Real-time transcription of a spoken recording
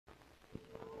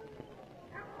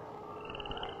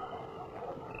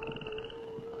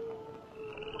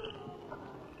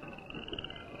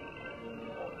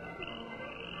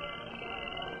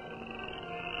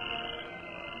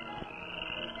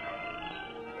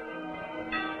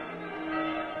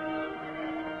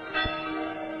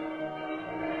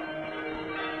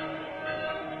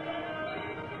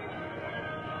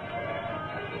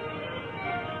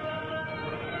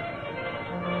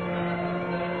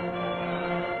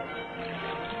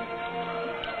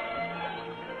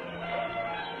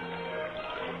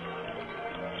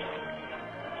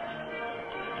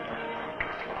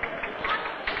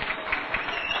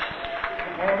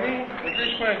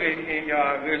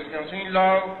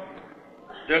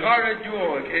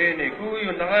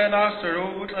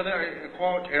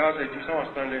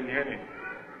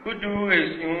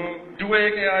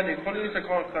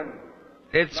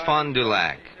It's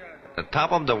Fond-du-lac, the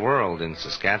top of the world in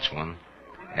Saskatchewan,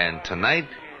 and tonight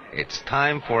it's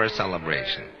time for a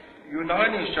celebration.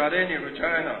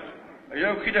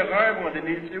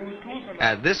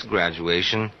 At this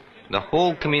graduation, the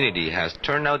whole community has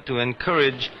turned out to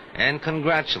encourage and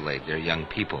congratulate their young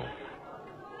people.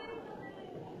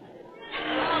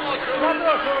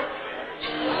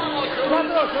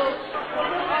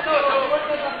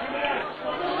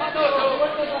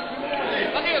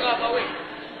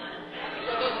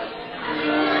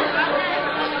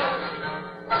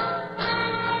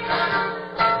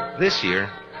 This year,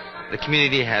 the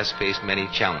community has faced many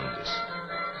challenges.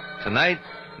 Tonight,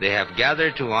 they have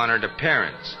gathered to honor the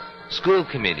parents, school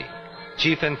committee,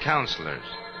 chief and counselors,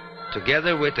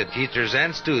 together with the teachers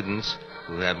and students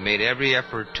who have made every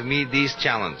effort to meet these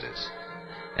challenges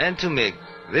and to make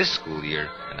this school year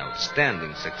an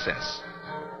outstanding success.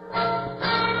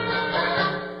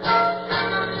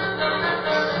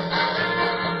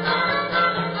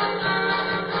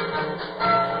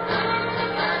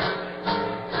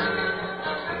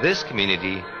 This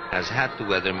community has had to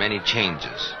weather many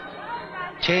changes.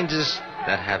 Changes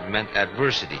that have meant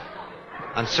adversity,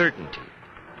 uncertainty.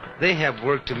 They have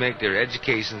worked to make their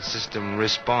education system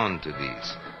respond to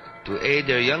these, to aid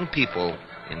their young people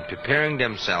in preparing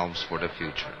themselves for the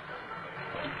future.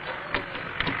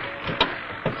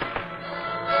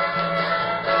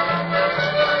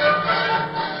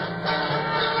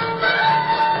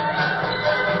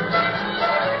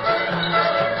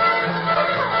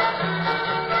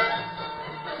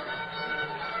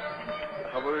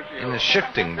 In a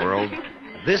shifting world,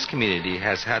 this community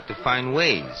has had to find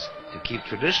ways to keep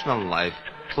traditional life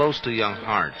close to young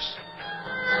hearts.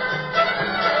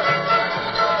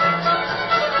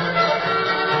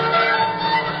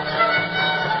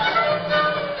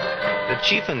 The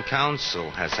chief and council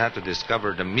has had to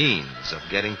discover the means of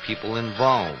getting people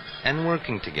involved and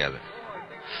working together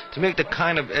to make the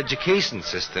kind of education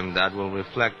system that will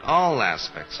reflect all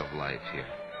aspects of life here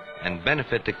and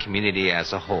benefit the community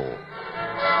as a whole.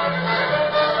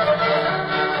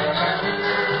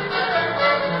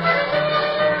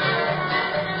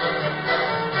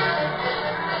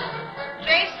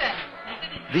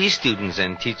 These students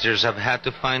and teachers have had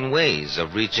to find ways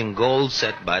of reaching goals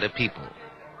set by the people,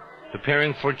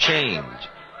 preparing for change,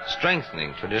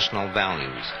 strengthening traditional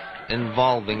values,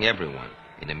 involving everyone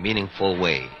in a meaningful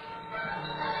way.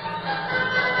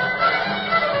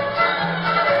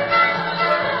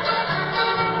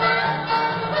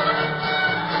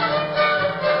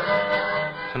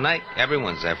 Tonight,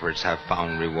 everyone's efforts have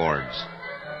found rewards.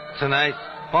 Tonight,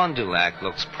 Fond-du-lac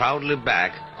looks proudly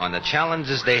back on the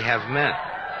challenges they have met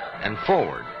and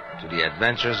forward to the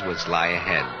adventures which lie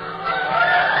ahead.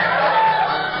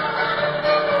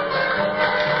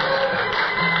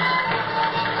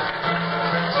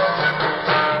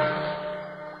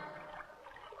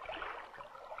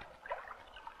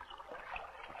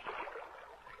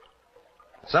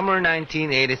 Summer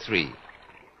 1983,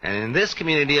 and in this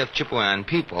community of Chipewyan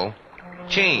people,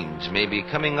 change may be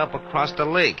coming up across the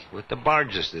lake with the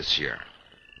barges this year.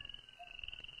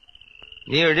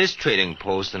 Near this trading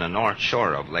post on the north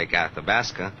shore of Lake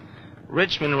Athabasca,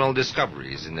 rich mineral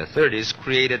discoveries in the 30s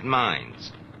created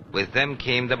mines. With them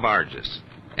came the barges,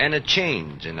 and a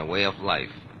change in the way of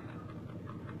life.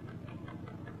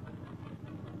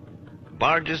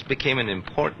 Barges became an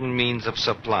important means of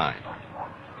supply,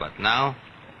 but now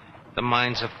the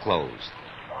mines have closed.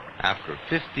 After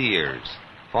 50 years,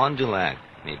 Fond-du-lac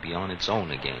may be on its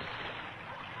own again.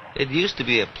 It used to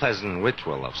be a pleasant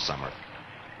ritual of summer.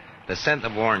 The scent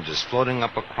of oranges floating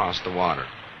up across the water,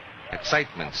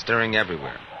 excitement stirring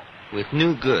everywhere, with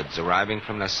new goods arriving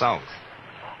from the south,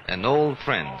 and old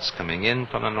friends coming in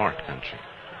from the north country.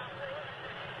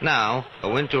 Now, a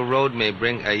winter road may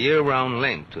bring a year-round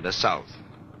link to the south.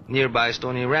 Nearby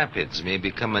Stony Rapids may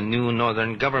become a new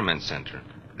northern government center.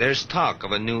 There's talk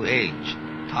of a new age,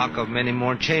 talk of many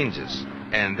more changes,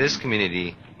 and this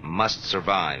community must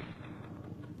survive.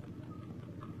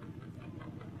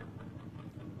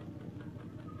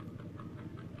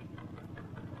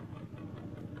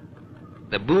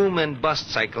 The boom and bust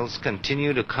cycles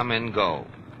continue to come and go.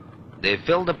 They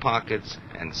fill the pockets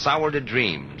and sour the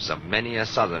dreams of many a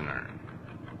southerner.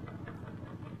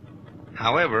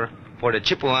 However, for the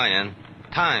Chipewyan,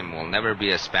 time will never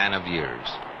be a span of years,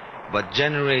 but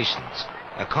generations,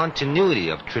 a continuity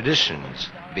of traditions,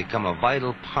 become a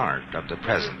vital part of the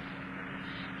present.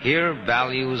 Here,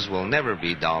 values will never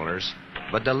be dollars,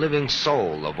 but the living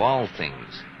soul of all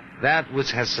things, that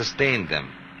which has sustained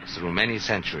them through many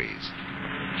centuries.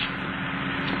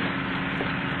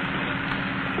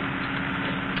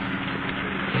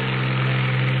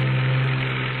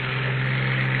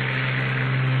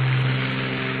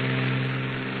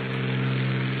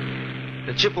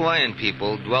 The Chipewyan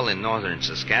people dwell in northern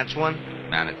Saskatchewan,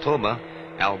 Manitoba,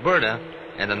 Alberta,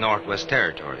 and the Northwest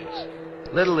Territories.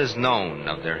 Little is known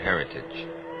of their heritage.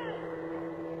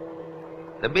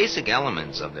 The basic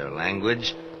elements of their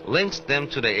language links them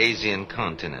to the Asian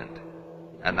continent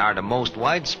and are the most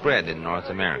widespread in North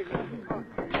America.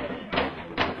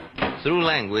 Through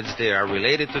language, they are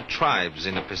related to tribes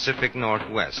in the Pacific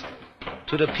Northwest,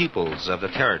 to the peoples of the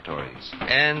territories,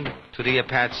 and to the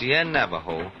Apache and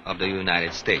Navajo of the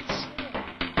United States.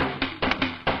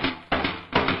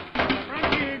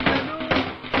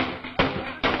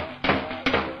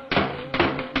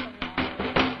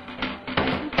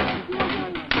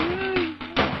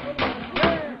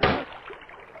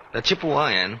 The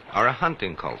Chipewyan are a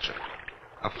hunting culture,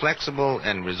 a flexible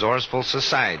and resourceful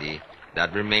society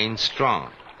that remains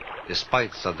strong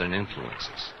despite southern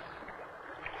influences.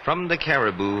 From the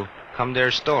Caribou come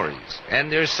their stories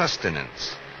and their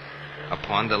sustenance.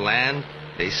 Upon the land,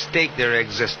 they stake their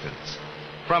existence.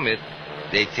 From it,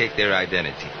 they take their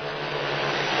identity.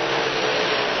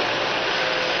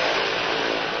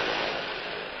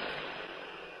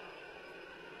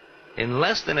 In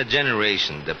less than a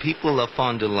generation, the people of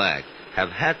Fond-du-lac have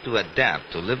had to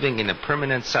adapt to living in a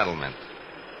permanent settlement.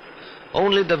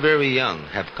 Only the very young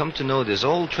have come to know this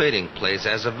old trading place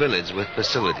as a village with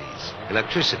facilities,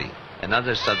 electricity, and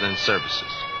other southern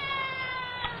services.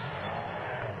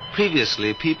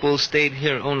 Previously, people stayed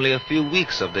here only a few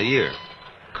weeks of the year.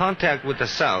 Contact with the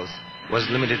South was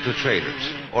limited to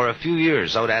traders or a few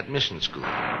years out at mission school.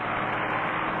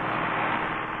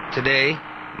 Today,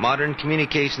 modern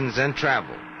communications and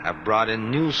travel have brought in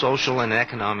new social and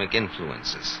economic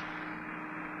influences.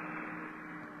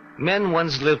 Men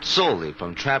once lived solely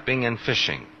from trapping and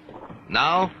fishing.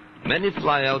 Now, many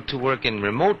fly out to work in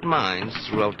remote mines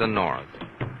throughout the north.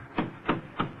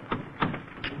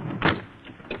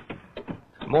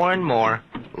 More and more,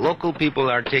 local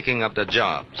people are taking up the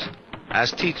jobs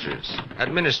as teachers,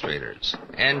 administrators,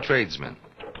 and tradesmen.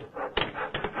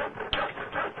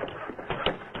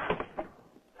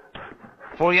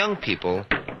 For young people,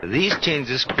 these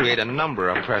changes create a number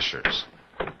of pressures.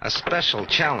 A special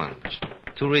challenge.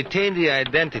 To retain the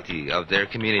identity of their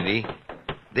community,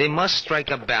 they must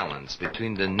strike a balance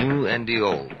between the new and the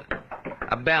old.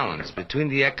 A balance between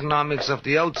the economics of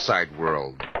the outside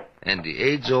world and the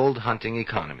age-old hunting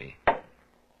economy.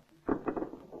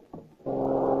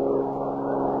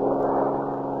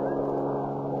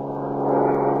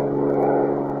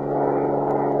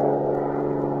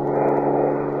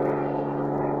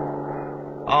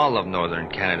 All of northern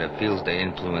Canada feels the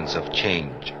influence of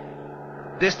change.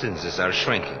 Distances are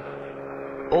shrinking.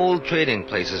 Old trading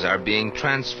places are being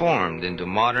transformed into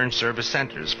modern service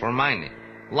centers for mining,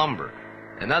 lumber,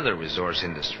 and other resource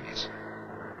industries.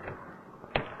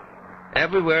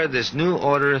 Everywhere this new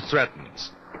order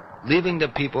threatens, leaving the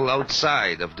people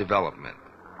outside of development,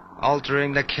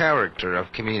 altering the character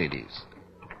of communities,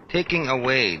 taking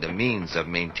away the means of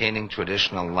maintaining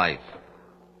traditional life.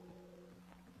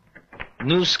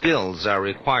 New skills are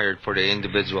required for the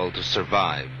individual to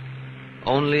survive.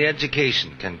 Only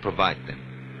education can provide them.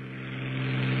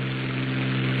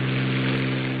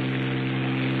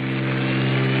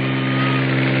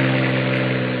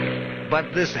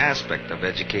 But this aspect of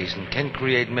education can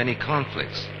create many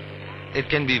conflicts. It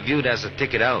can be viewed as a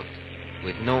ticket out,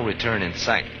 with no return in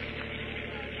sight.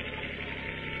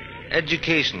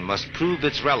 Education must prove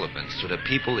its relevance to the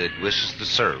people it wishes to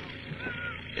serve.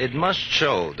 It must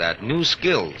show that new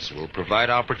skills will provide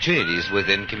opportunities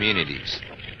within communities,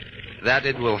 that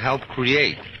it will help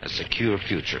create a secure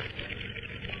future.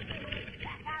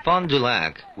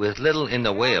 Fond-du-lac, with little in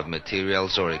the way of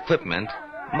materials or equipment,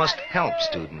 must help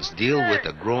students deal with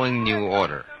the growing new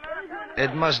order.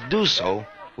 It must do so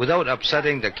without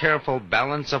upsetting the careful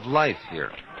balance of life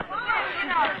here.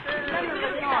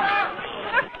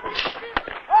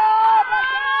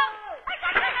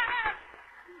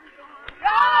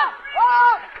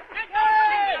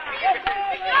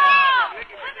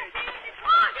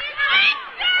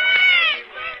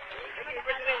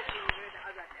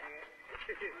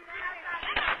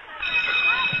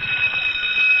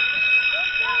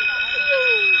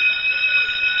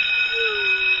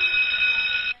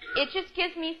 It just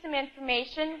gives me some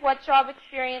information, what job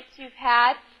experience you've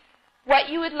had, what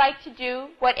you would like to do,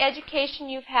 what education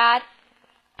you've had,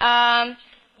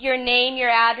 your name,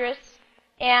 your address,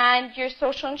 and your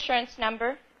social insurance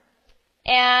number,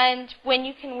 and when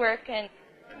you can work. And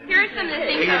here are some of the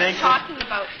things I was talking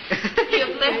about. You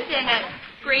have lived in a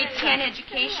grade 10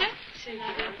 education.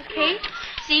 Okay?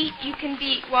 See, you can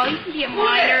be a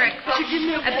miner, a cook,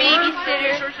 a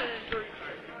babysitter.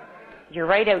 You're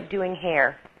right out doing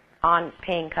hair on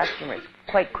paying customers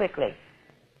quite quickly.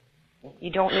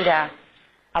 You don't need a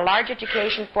large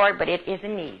education for it, but it is a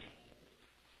need.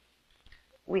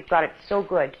 We've got it so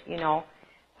good, you know.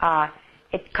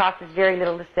 It costs us very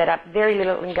little to set up, very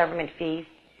little in government fees,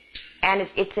 and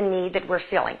it's a need that we're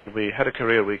filling. We had a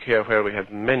career week here where we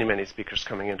had many, many speakers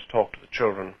coming in to talk to the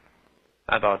children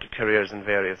about careers in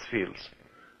various fields.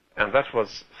 And that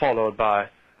was followed by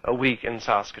a week in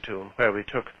Saskatoon where we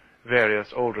took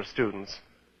various older students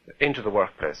into the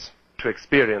workplace to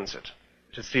experience it,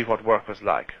 to see what work was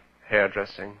like.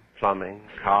 Hairdressing, plumbing,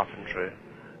 carpentry,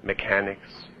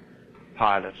 mechanics,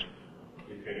 pilot.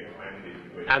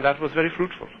 And that was very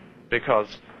fruitful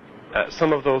because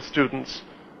some of those students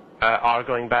are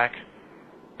going back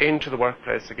into the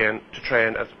workplace again to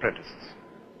train as apprentices.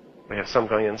 We have some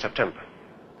going in September.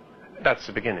 That's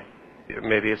the beginning.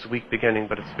 Maybe it's a weak beginning,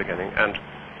 but it's the beginning. And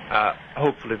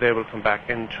hopefully they will come back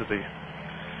into the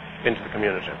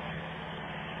community.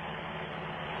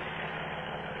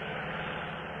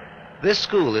 This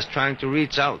school is trying to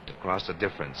reach out across the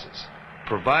differences,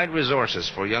 provide resources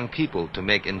for young people to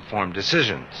make informed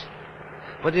decisions.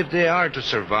 But if they are to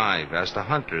survive as the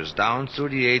hunters down through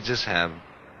the ages have,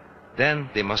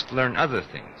 then they must learn other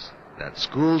things that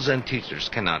schools and teachers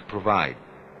cannot provide.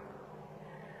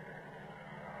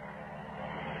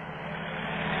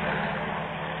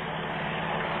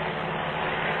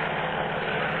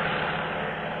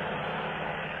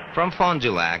 From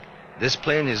Fond-du-lac, this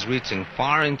plane is reaching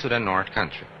far into the North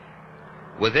Country.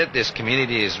 With it, this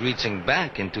community is reaching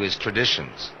back into its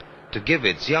traditions to give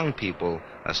its young people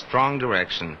a strong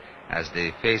direction as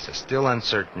they face a still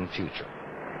uncertain future.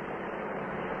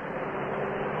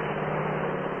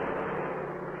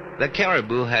 The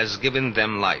Caribou has given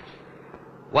them life.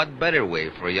 What better way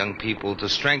for young people to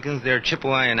strengthen their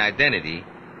Chippewayan identity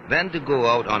than to go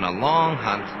out on a long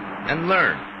hunt and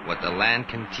learn what the land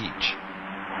can teach?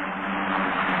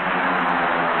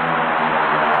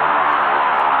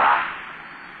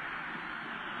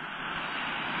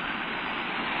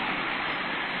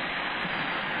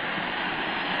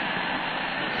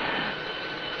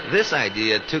 This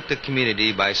idea took the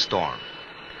community by storm.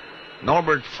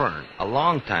 Norbert Fern, a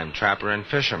longtime trapper and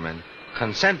fisherman,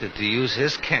 consented to use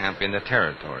his camp in the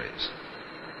territories.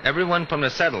 Everyone from the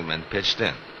settlement pitched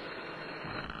in.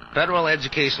 Federal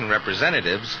education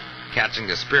representatives, catching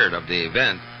the spirit of the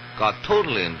event, got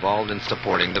totally involved in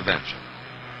supporting the venture.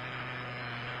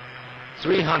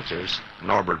 3 hunters,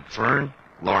 Norbert Fern,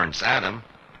 Lawrence Adam,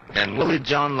 and Willie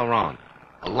John Laurent,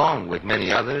 along with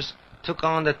many others, took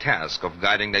on the task of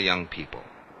guiding the young people.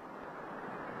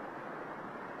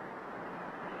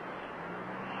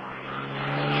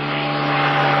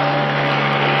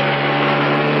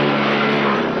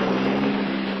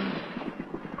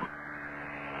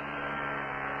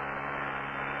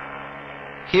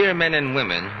 Here, men and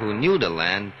women who knew the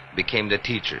land became the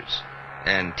teachers,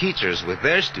 and teachers with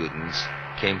their students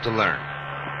came to learn.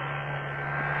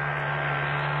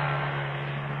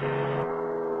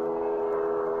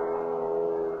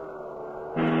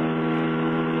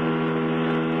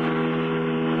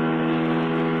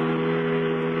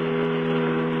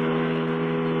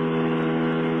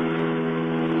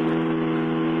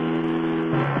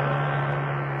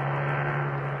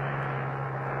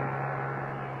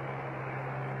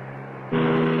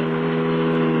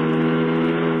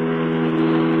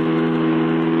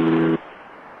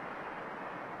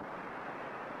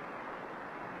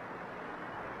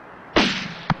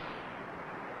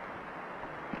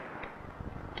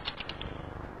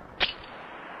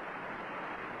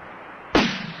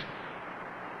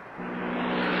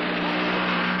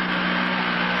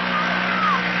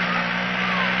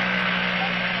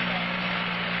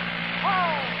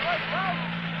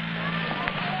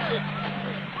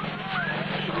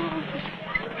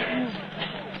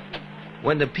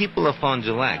 When the people of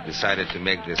Fond-du-lac decided to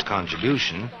make this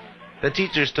contribution, the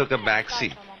teachers took a back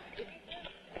seat.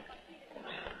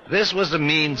 This was a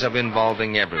means of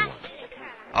involving everyone,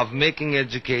 of making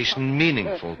education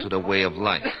meaningful to the way of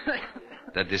life.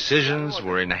 The decisions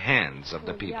were in the hands of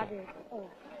the people.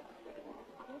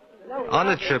 On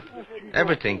the trip,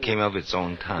 everything came of its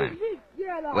own time,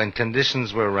 when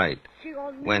conditions were right,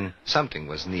 when something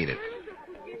was needed.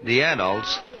 The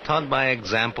adults taught by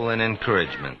example and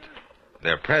encouragement.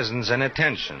 Their presence and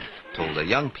attention told the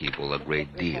young people a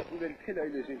great deal.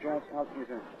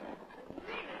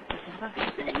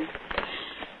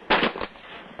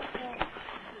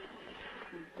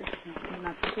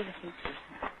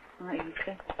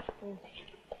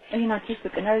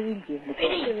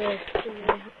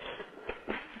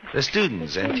 The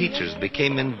students and teachers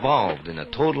became involved in a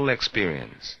total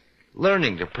experience,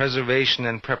 learning the preservation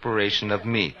and preparation of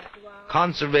meat,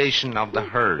 conservation of the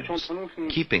herds,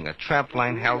 keeping a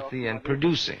trapline healthy and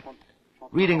producing,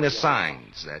 reading the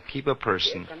signs that keep a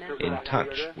person in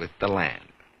touch with the land.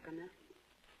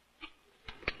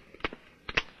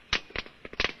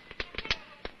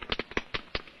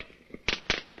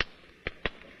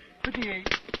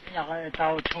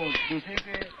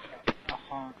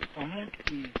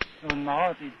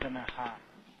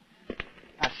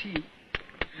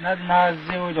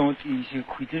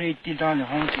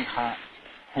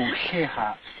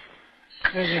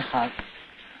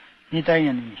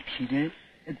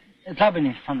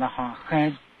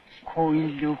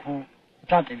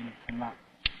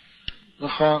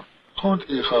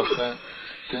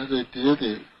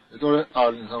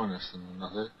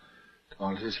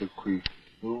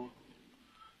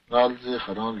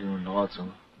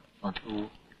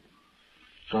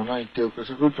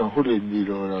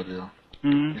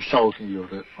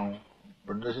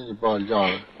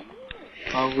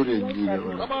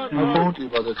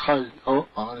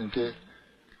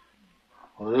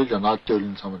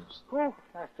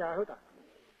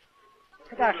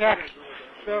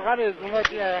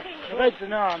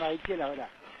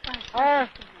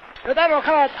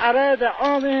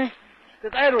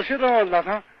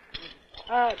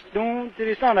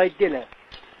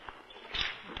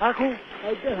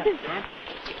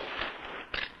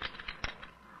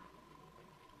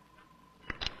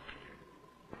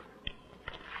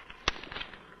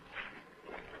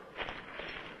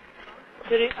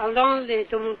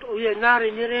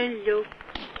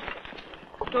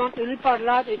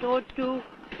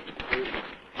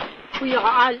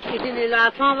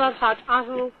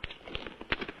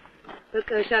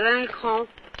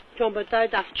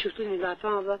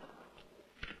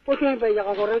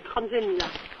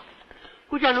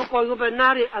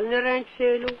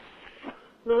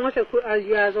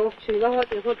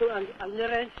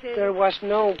 There was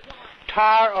no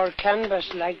tar or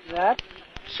canvas like that,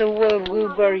 so we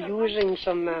were using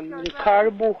some the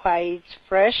caribou hides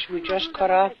fresh. We just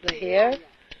cut off the hair,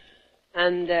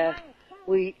 and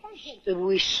we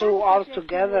sew all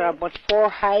together about 4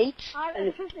 hides,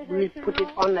 and we put it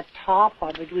on the top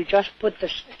of it. We just put the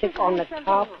stick on the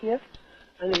top here,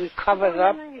 and we covered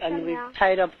up, and we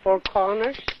tied up 4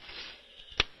 corners.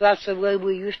 That's the way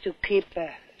we used to keep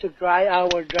to dry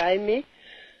our dry meat.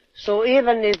 So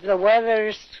even if the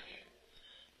weather's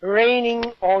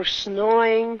raining or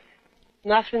snowing,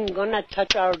 nothing gonna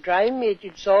touch our dry meat.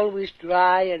 It's always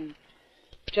dry and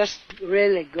just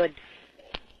really good.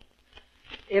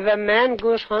 If a man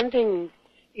goes hunting,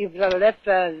 if they left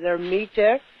their meat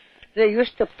there, they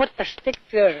used to put the stick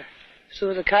there,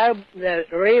 so the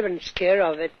raven's scared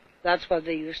of it. That's why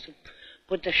they used to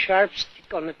put the sharp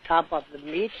stick on the top of the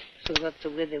meat, so that's the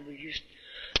way they would use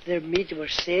their meat were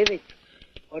saving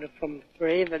or from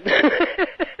raven.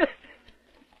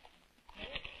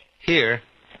 Here,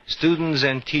 students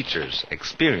and teachers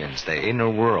experience the inner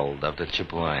world of the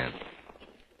Chipewyan.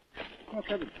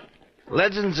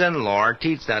 Legends and lore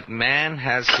teach that man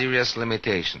has serious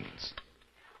limitations,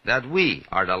 that we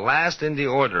are the last in the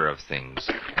order of things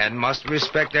and must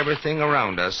respect everything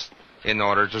around us in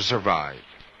order to survive.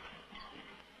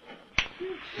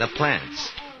 The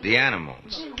plants, the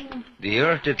animals, the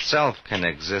earth itself can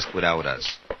exist without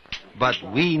us, but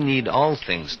we need all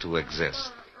things to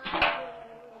exist.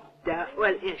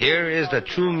 Here is the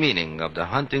true meaning of the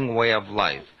hunting way of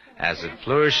life as it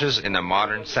flourishes in a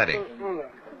modern setting.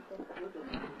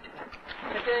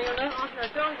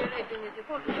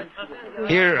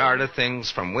 Here are the things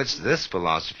from which this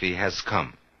philosophy has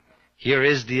come. Here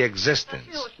is the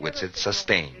existence which it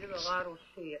sustains.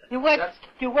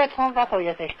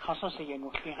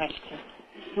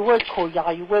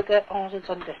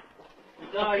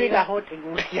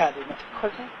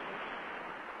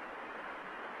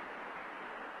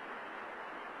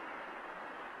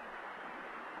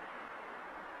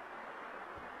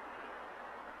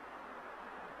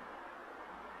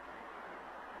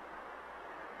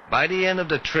 By the end of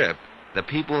the trip, the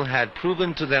people had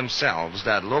proven to themselves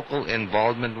that local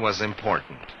involvement was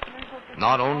important,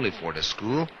 not only for the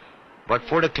school, but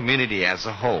for the community as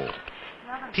a whole.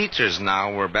 Teachers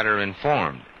now were better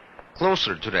informed,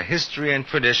 closer to the history and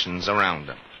traditions around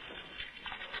them.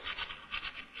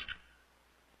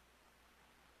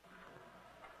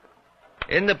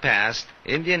 In the past,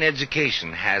 Indian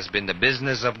education has been the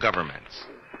business of governments.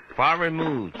 far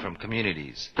removed from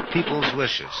communities, people's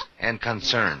wishes, and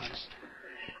concerns.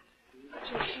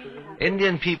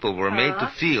 Indian people were made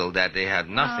to feel that they had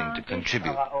nothing to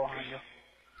contribute.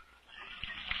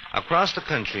 Across the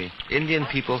country, Indian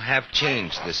people have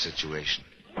changed this situation.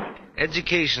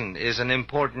 Education is an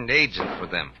important agent for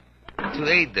them, to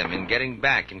aid them in getting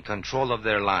back in control of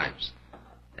their lives,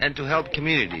 and to help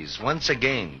communities once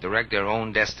again direct their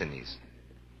own destinies.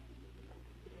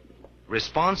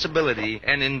 Responsibility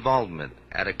and involvement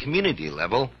at a community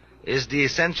level is the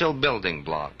essential building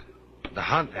block. The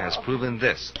hunt has proven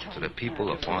this to the people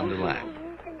of Fond-du-lac.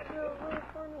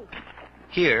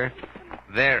 Here,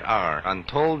 there are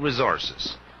untold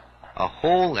resources, a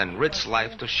whole and rich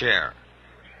life to share,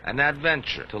 an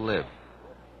adventure to live.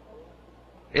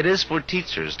 It is for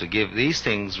teachers to give these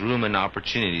things room and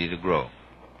opportunity to grow,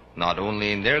 not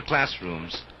only in their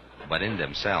classrooms, but in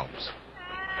themselves.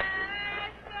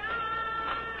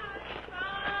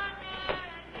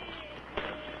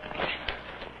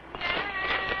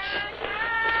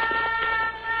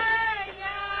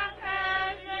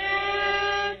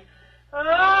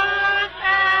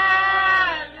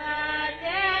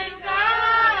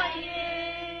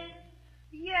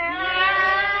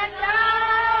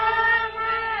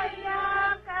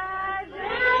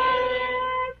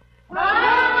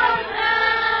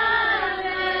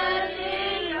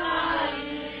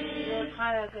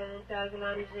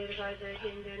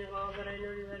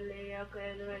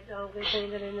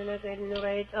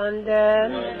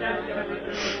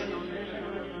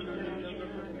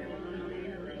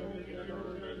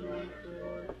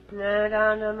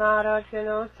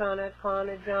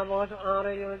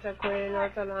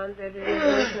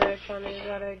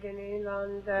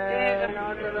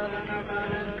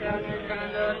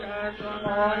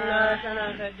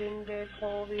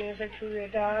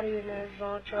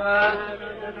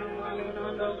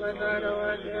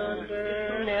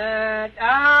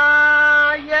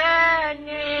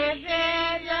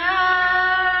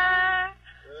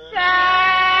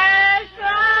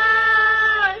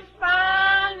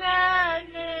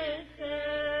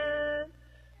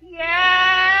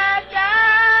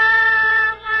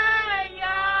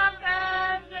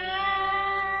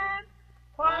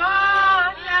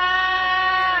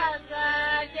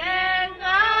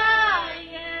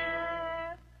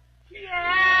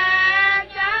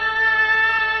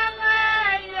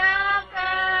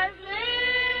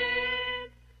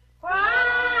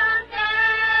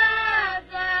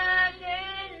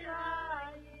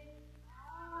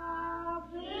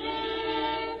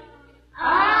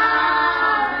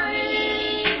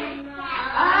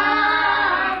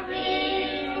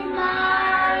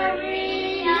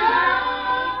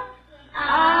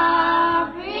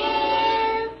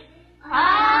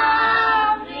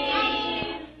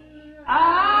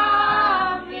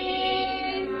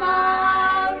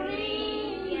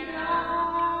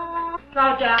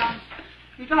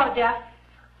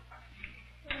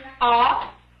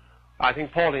 I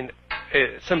think Pauline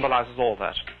symbolizes all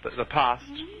that, the past,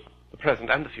 the present,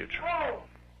 and the future.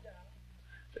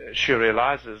 She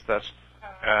realizes that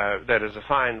there is a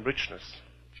fine richness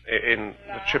in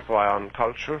the Chippewayan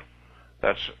culture,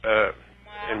 that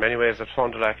in many ways that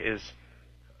Fond-du-lac is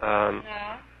a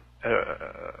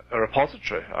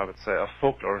repository, I would say, of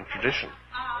folklore and tradition.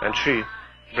 And she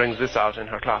brings this out in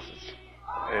her classes,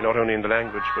 not only in the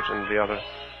language but in the other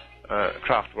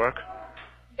craft work.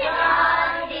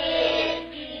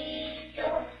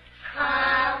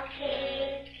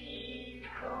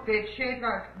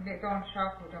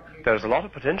 There's a lot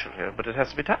of potential here, but it has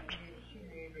to be tapped.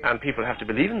 And people have to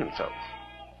believe in themselves.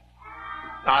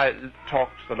 I talk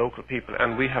to the local people,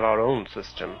 and we have our own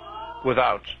system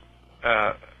without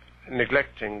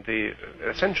neglecting the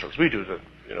essentials. We do the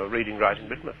reading, writing,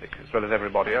 arithmetic, as well as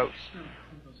everybody else.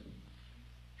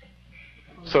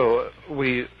 So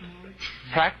we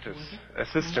practice a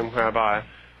system whereby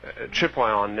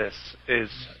Chippewayanness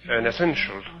is an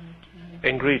essential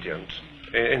ingredient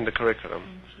in the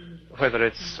curriculum, whether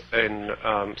it's in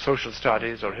social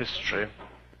studies or history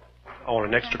or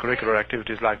in extracurricular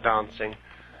activities like dancing.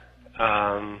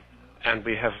 And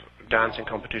we have dancing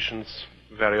competitions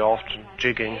very often,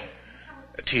 jigging,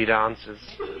 tea dances,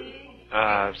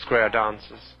 square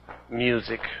dances,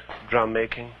 music, drum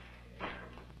making,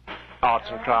 arts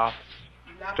and crafts,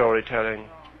 storytelling.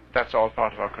 That's all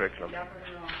part of our curriculum.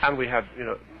 And we have,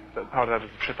 part of that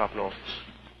is a trip up north,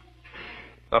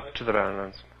 up to the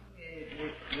Barrenlands.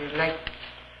 We'd like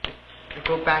to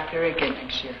go back there again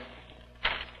next year.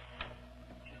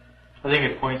 I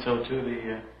think it points out too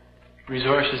the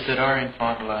resources that are in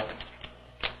Fond-du-lac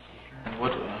and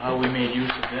how we made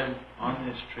use of them on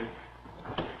this trip.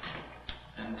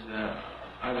 And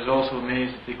I was also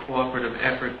amazed at the cooperative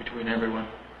effort between everyone,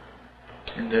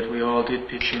 and that we all did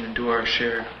pitch in and do our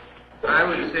share. I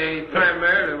would say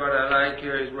primarily what I like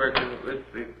here is working with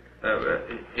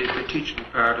the teaching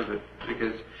part of it,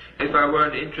 because if I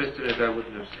weren't interested in it,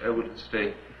 I wouldn't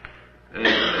stay.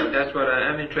 And that's what I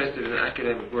am interested in,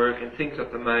 academic work and things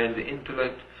of the mind, the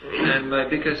intellect. And my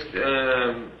biggest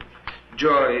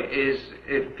joy is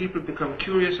if people become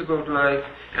curious about life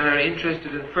and are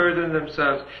interested in furthering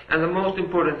themselves. And the most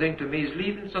important thing to me is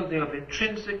leaving something of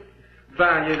intrinsic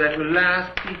value that will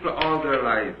last people all their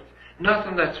lives.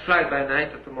 Nothing that's fly by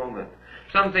night at the moment.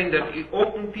 Something that will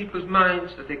open people's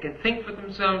minds, that they can think for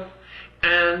themselves,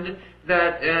 and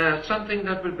that something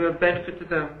that will be a benefit to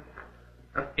them,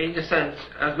 in a sense,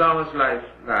 as long as life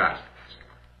lasts.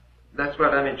 That's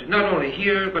what I'm interested in. Not only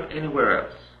here, but anywhere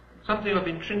else. Something of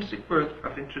intrinsic worth,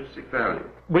 of intrinsic value.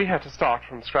 We had to start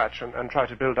from scratch and try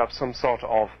to build up some sort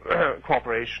of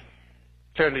cooperation.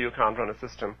 Clearly you can't run a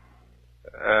system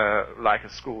like a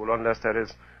school unless there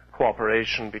is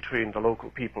cooperation between the local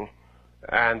people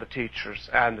and the teachers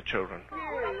and the children.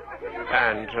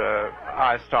 And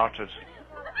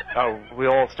we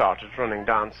all started running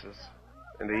dances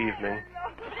in the evening,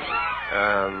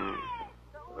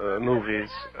 movies,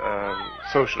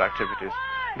 social activities.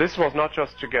 This was not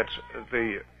just to get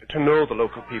to know the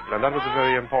local people, and that was a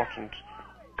very important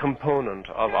component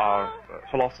of our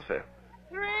philosophy,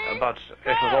 but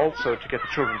it was also to get the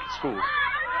children to school.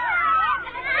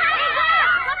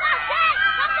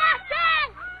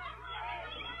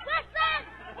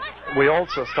 We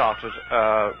also started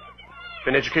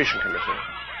an education committee,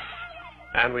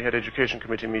 and we had education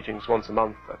committee meetings once a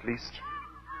month at least.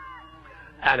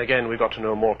 And again, we got to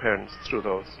know more parents through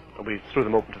those. We threw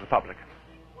them open to the public.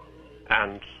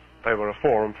 And they were a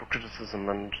forum for criticism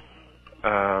and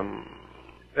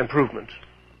improvement.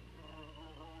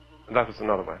 And that was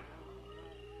another way.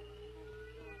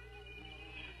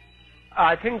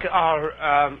 I think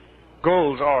our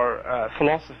goals or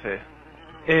philosophy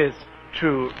is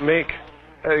to make,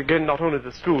 again, not only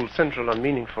the school central and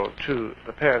meaningful to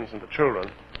the parents and the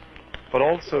children, but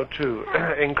also to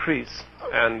increase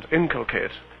and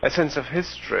inculcate a sense of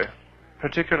history,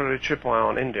 particularly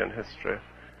Chippewa Indian history,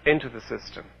 into the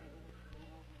system.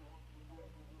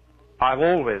 I've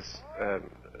always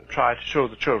tried to show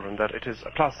the children that it is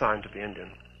a plus sign to be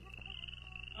Indian.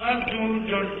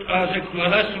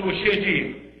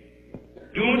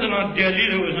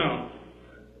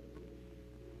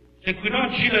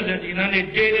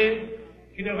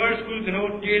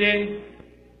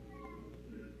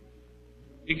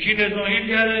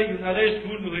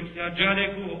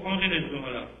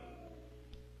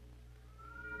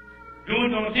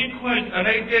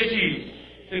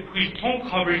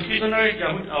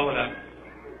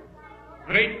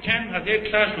 Grade 10 had a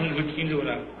classroom with Hindu.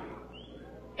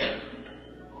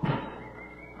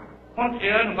 What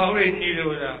air power in Hindu?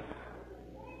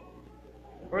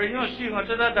 Or you see what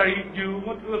that you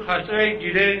want to have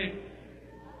delay.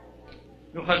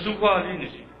 You have to go in.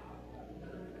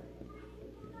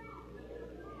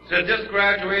 So this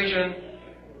graduation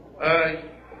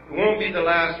won't be the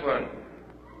last one.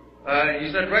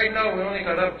 He said right now we only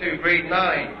got up to grade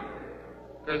 9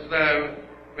 because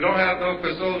we don't have no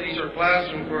facilities or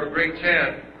classroom for grade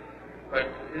 10. But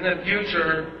in the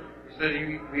future, he said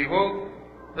we hope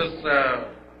this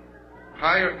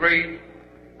higher grade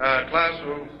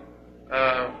classrooms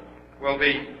will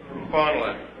be in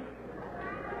Fond-du-lac.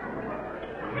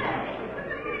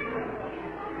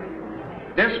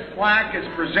 This plaque is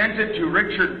presented to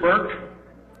Richard Burke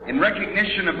in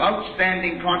recognition of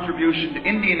outstanding contribution to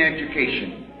Indian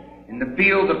education in the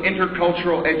field of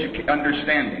intercultural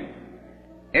understanding.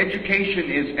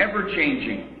 Education is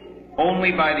ever-changing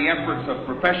only by the efforts of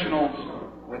professionals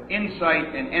with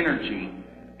insight and energy,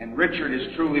 and Richard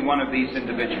is truly one of these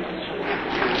individuals.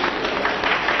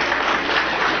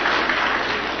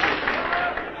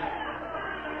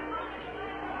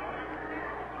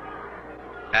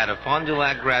 At a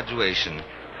Fond-du-lac graduation,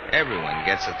 everyone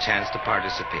gets a chance to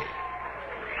participate.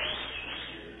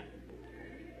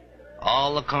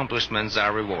 All accomplishments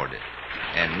are rewarded,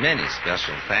 and many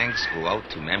special thanks go out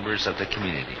to members of the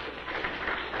community.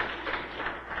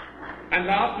 And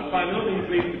last but by no means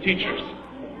least, the teachers,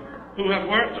 who have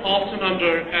worked often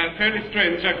under fairly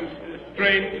strange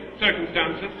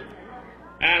circumstances,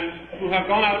 and who have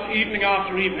gone out evening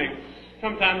after evening,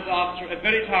 sometimes after a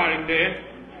very tiring day,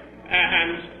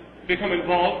 and become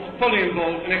fully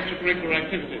involved in extracurricular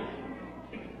activities.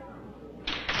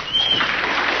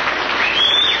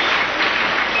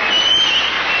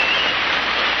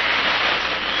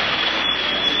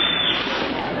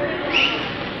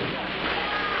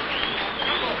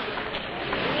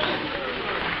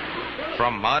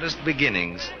 modest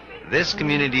beginnings, this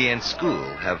community and school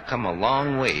have come a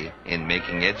long way in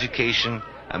making education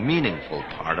a meaningful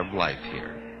part of life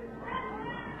here.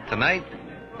 Tonight,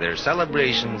 their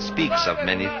celebration speaks of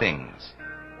many things.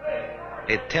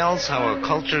 It tells how a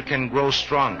culture can grow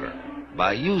stronger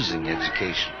by using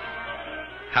education,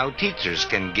 how teachers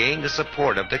can gain the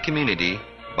support of the community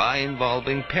by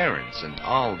involving parents in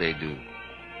all they do.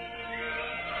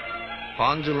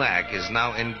 Fond-du-lac is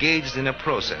now engaged in a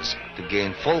process to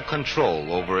gain full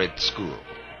control over its school,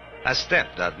 a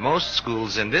step that most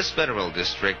schools in this federal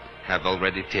district have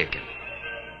already taken.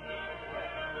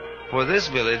 For this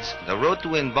village, the road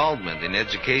to involvement in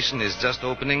education is just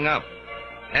opening up,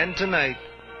 and tonight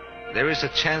there is a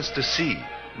chance to see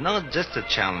not just the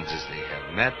challenges they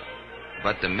have met,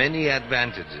 but the many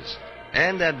advantages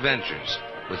and adventures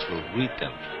which will greet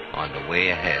them on the way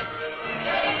ahead.